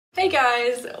Hey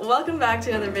guys, welcome back to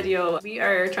another video. We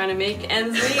are trying to make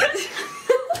ends meet.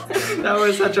 That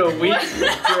was such a weak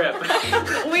grip.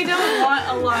 We don't want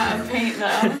a lot of paint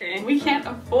though. Okay. We can't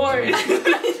afford.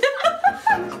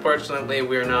 Unfortunately,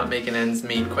 we're not making ends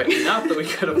meet quite enough that we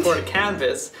could afford a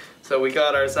canvas. So we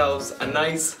got ourselves a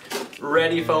nice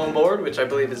ready foam board, which I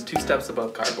believe is 2 steps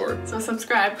above cardboard. So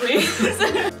subscribe, please.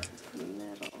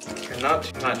 And not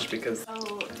too much because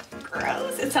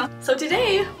Gross. It sounds. So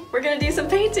today, we're gonna do some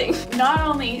painting. Not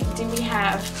only do we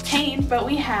have paint, but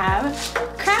we have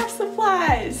craft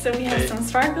supplies. So we have some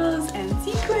sparkles and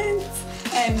sequins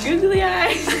and googly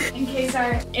eyes. In case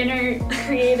our inner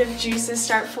creative juices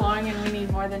start flowing and we need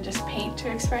more than just paint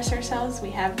to express ourselves, we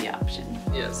have the option.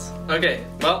 yes. Okay,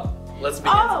 well, let's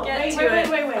begin. Oh, Get wait. to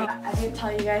it. I didn't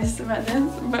tell you guys about this,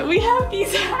 but we have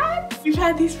these hats. We've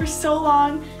had these for so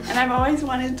long, and I've always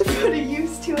wanted to put a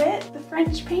use to it. The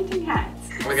French painting hats.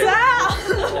 Okay. Sal!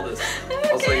 Hold this.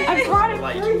 Also, you I can brought it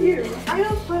light. for you. I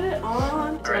will put it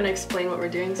on. Do you want to explain what we're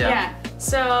doing? Yeah.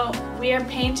 So we are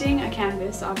painting a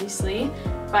canvas, obviously,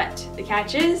 but the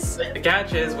catch is The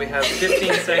catch is we have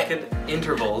 15-second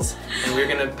intervals, and we're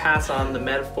gonna pass on the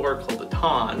metaphorical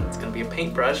baton. It's gonna be a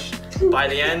paintbrush. By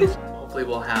the end, hopefully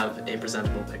we'll have a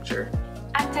presentable picture.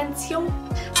 attention.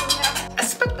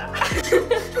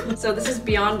 So this is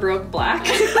Beyond Broke Black.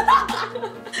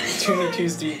 Tuna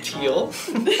Tuesday teal.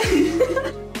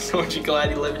 So aren't you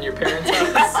glad you live in your parents'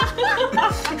 house?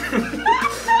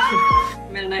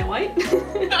 Mennonite White.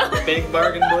 Big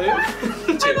bargain blue.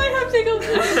 I might have to go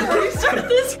before we start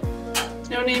this.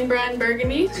 No name brand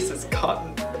burgundy. This is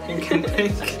cotton pink and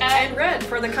pink. And red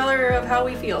for the color of how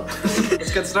we feel.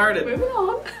 Let's get started. Moving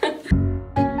on.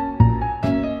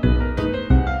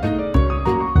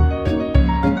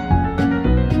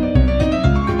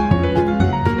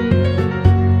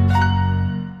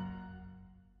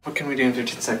 What can we do in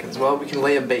 15 seconds? Well, we can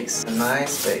lay a base. A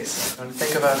nice base. And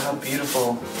think about how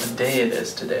beautiful a day it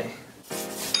is today.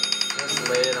 Just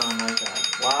lay it on like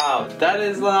that. Wow, that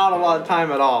is not a lot of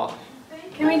time at all.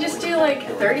 Can we just do like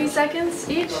 30 seconds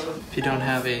each? If you don't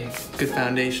have a good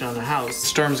foundation on the house, the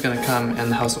storm's gonna come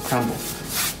and the house will crumble.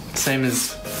 Same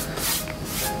as,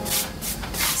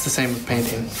 it's the same with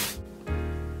painting.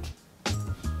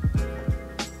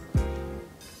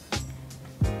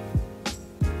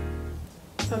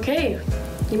 Okay,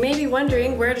 you may be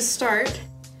wondering where to start.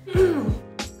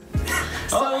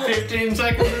 Oh, 15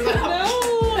 seconds is out.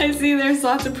 No, I see there's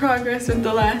lots of progress with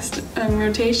the last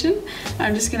rotation.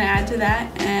 I'm just gonna add to that,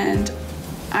 and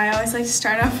I always like to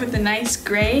start off with a nice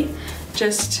gray,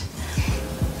 just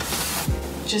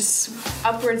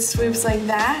upward swoops like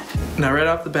that. Now right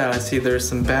off the bat I see there's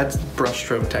some bad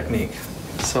brushstroke technique.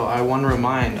 So I want to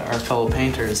remind our fellow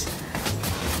painters,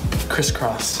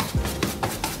 crisscross.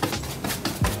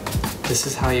 This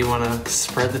is how you want to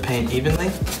spread the paint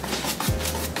evenly.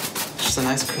 Just a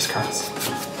nice crisscross.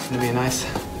 It's gonna be a nice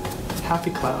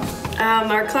happy cloud.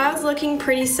 Our cloud's looking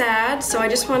pretty sad, so I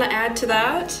just want to add to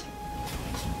that.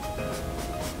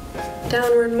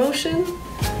 Downward motion.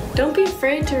 Don't be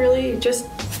afraid to really just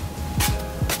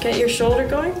get your shoulder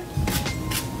going.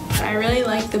 I really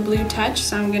like the blue touch,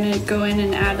 so I'm gonna go in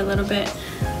and add a little bit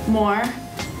more.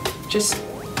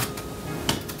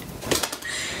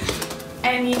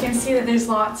 And you can see that there's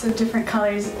lots of different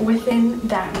colors within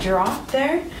that drop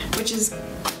there, which is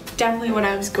definitely what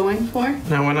I was going for.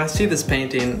 Now when I see this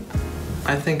painting,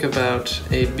 I think about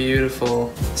a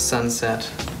beautiful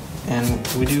sunset, and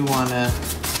we do want to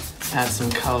add some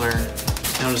color.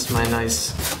 Notice my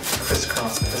nice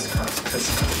crisscross, crisscross,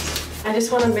 crisscross. I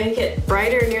just want to make it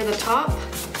brighter near the top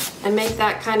and make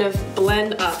that kind of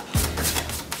blend up.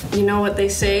 You know what they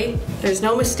say, there's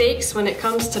no mistakes when it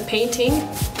comes to painting,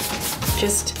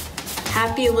 just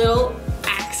happy little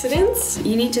accidents.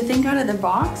 You need to think out of the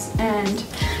box, and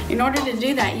in order to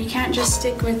do that, you can't just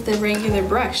stick with the regular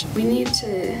brush. We need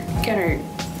to get our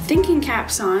thinking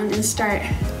caps on and start,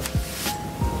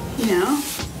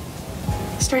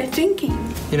 start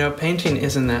thinking. You know, painting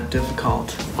isn't that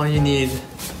difficult. All you need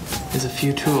is a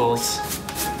few tools,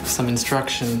 some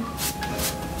instruction,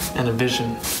 and a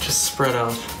vision. Just spread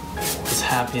out this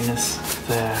happiness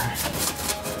there.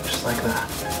 Just like that.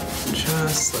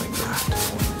 Just like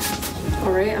that.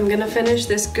 All right, I'm gonna finish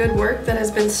this good work that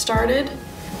has been started.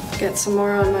 Get some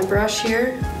more on my brush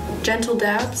here. Gentle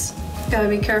dabs. Gotta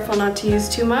be careful not to use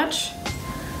too much,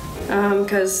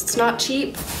 because it's not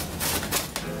cheap.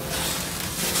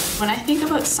 When I think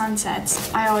about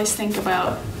sunsets, I always think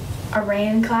about a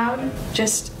rain cloud,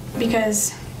 just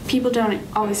because people don't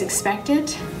always expect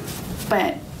it,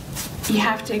 but you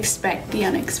have to expect the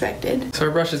unexpected. So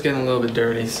our brush is getting a little bit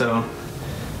dirty, so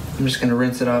I'm just gonna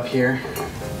rinse it off here.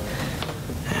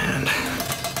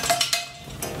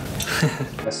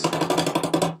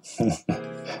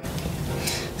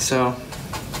 So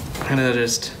I'm gonna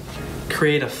just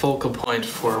create a focal point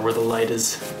for where the light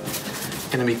is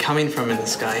gonna be coming from in the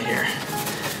sky here.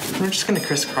 And we're just gonna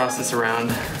crisscross this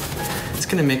around. It's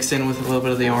gonna mix in with a little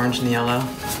bit of the orange and yellow,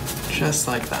 just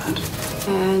like that.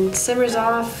 And simmers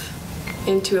off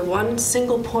into one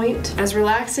single point. As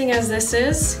relaxing as this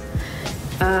is,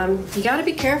 you gotta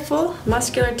be careful.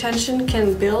 Muscular tension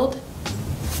can build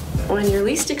when you're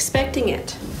least expecting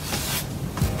it.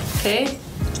 Okay,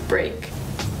 break.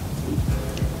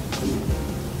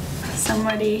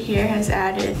 Somebody here has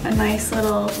added a nice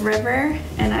little river,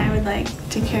 and I would like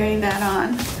to carry that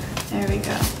on. There we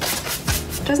go.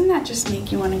 Doesn't that just make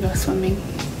you want to go swimming?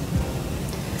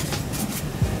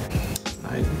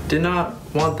 I did not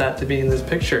want that to be in this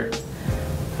picture,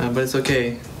 but it's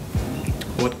okay.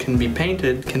 What can be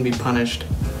painted can be punished.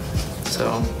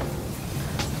 So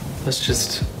let's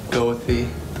just go with the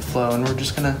flow, and we're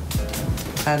just gonna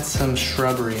add some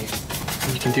shrubbery.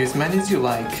 You can do as many as you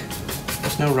like.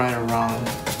 There's no right or wrong.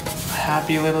 A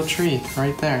happy little tree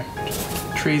right there.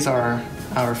 Trees are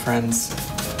our friends.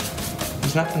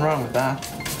 There's nothing wrong with that.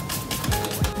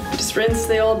 Just rinse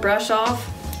the old brush off.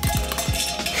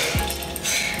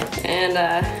 And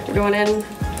we're going in.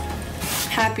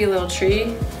 Happy little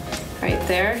tree right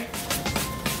there.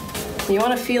 You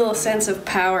want to feel a sense of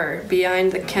power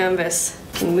behind the canvas.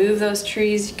 You can move those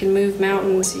trees, you can move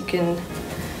mountains, you can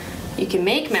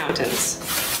make mountains.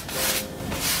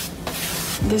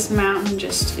 This mountain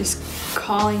just is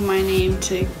calling my name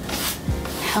to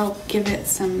help give it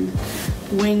some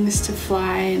wings to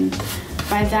fly, and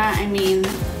by that I mean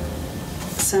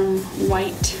some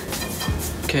white.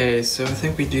 Okay, so I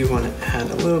think we do want to add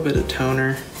a little bit of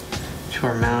toner to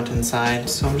our mountainside,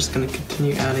 so I'm just going to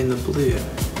continue adding the blue.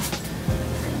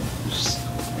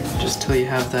 Just till you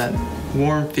have that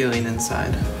warm feeling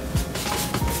inside.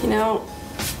 You know,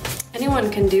 anyone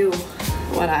can do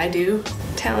what I do.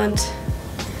 Talent,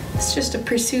 it's just a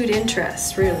pursued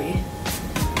interest, really.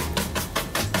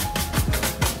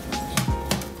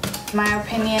 In my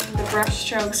opinion, the brush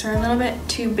strokes are a little bit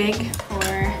too big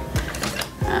for,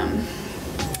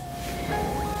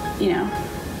 you know,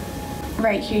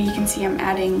 right here you can see I'm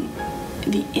adding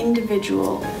the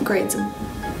individual grades of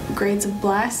blades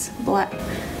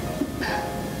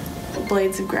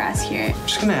of grass here. I'm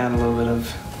just gonna add a little bit of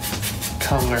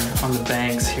color on the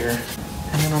banks here,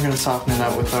 and then we're gonna soften it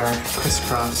out with our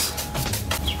crisscross.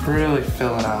 Just really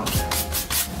fill it out.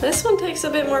 This one takes a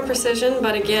bit more precision,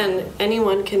 but again,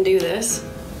 anyone can do this.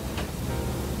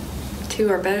 Two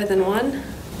are better than one.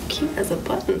 Cute as a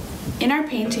button. In our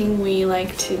painting, we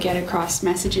like to get across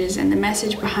messages, and the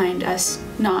message behind us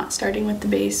not starting with the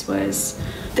base was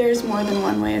there's more than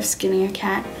one way of skinning a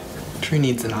cat. Tree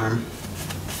needs an arm.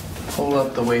 Pull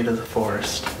up the weight of the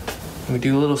forest. And we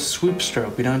do a little swoop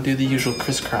stroke. We don't do the usual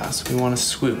crisscross. We want to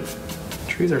swoop.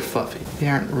 Trees are fluffy. They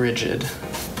aren't rigid.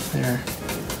 They're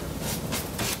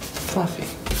fluffy.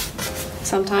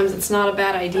 Sometimes it's not a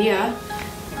bad idea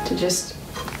to just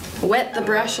wet the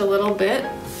brush a little bit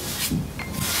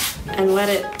and let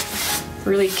it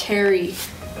really carry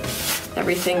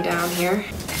everything down here.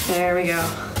 There we go.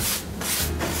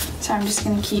 So I'm just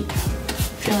gonna keep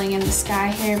filling in the sky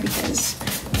here because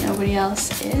nobody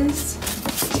else is,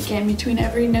 to get in between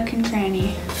every nook and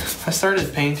cranny. I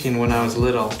started painting when I was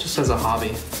little, just as a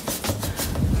hobby.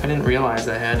 I didn't realize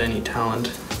I had any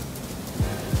talent.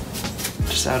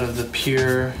 Just out of the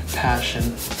pure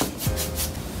passion.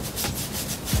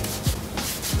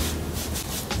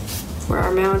 Where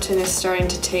our mountain is starting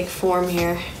to take form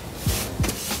here.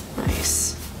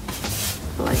 Nice.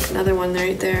 I like another one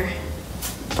right there.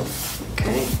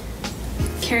 Okay.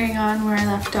 Carrying on where I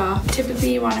left off.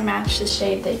 Typically you want to match the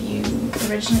shade that you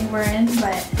originally were in,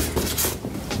 but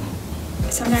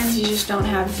sometimes you just don't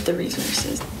have the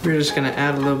resources. We're just gonna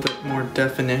add a little bit more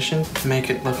definition, make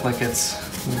it look like it's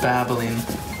babbling,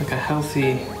 like a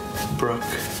healthy brook.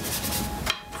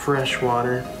 Fresh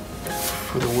water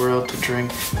for the world to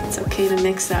drink. It's okay to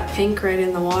mix that pink right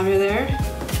in the water there.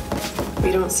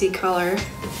 We don't see color,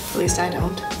 at least I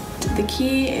don't. The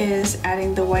key is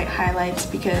adding the white highlights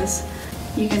because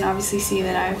you can obviously see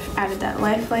that I've added that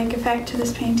lifelike effect to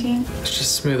this painting. Let's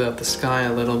just smooth out the sky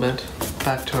a little bit.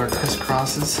 Back to our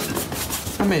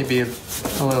crisscrosses. That may be a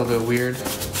little bit weird.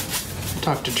 I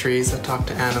talk to trees, I talk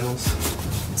to animals.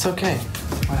 It's okay.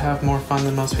 I have more fun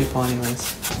than most people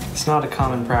anyways. It's not a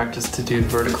common practice to do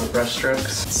vertical brush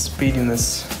strokes. Speeding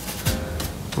this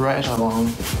right along.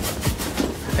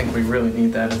 I think we really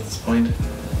need that at this point.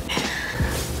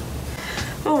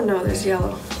 Oh no, there's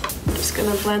yellow. I'm just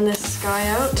gonna blend this sky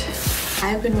out.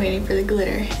 I've been waiting for the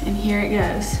glitter, and here it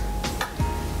goes.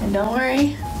 And don't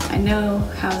worry, I know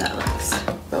how that looks.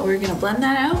 But we're gonna blend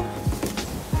that out.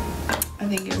 I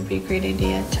think it would be a great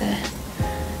idea to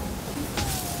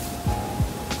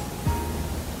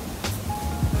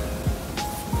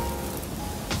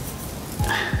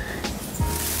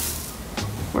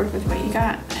work with what you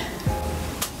got.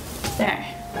 There.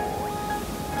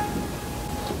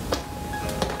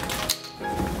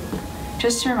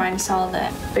 Just to remind us all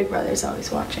that Big Brother's always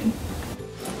watching.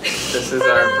 This is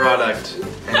our product,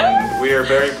 and we are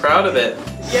very proud of it.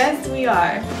 Yes, we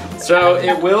are. So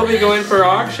it will be going for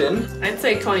auction. I'd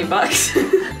say 20 bucks.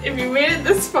 If you made it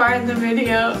this far in the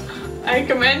video, I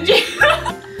commend you.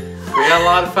 We had a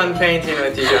lot of fun painting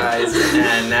with you guys,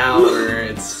 and now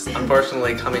it's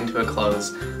unfortunately coming to a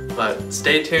close. But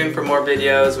stay tuned for more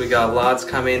videos. We got lots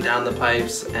coming down the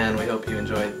pipes, and we hope you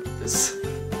enjoyed this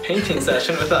painting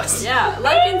session with us. Yeah,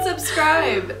 like and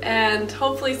subscribe, and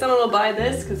hopefully someone will buy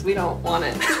this because we don't want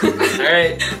it. All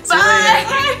right, see you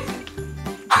later.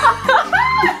 Bye!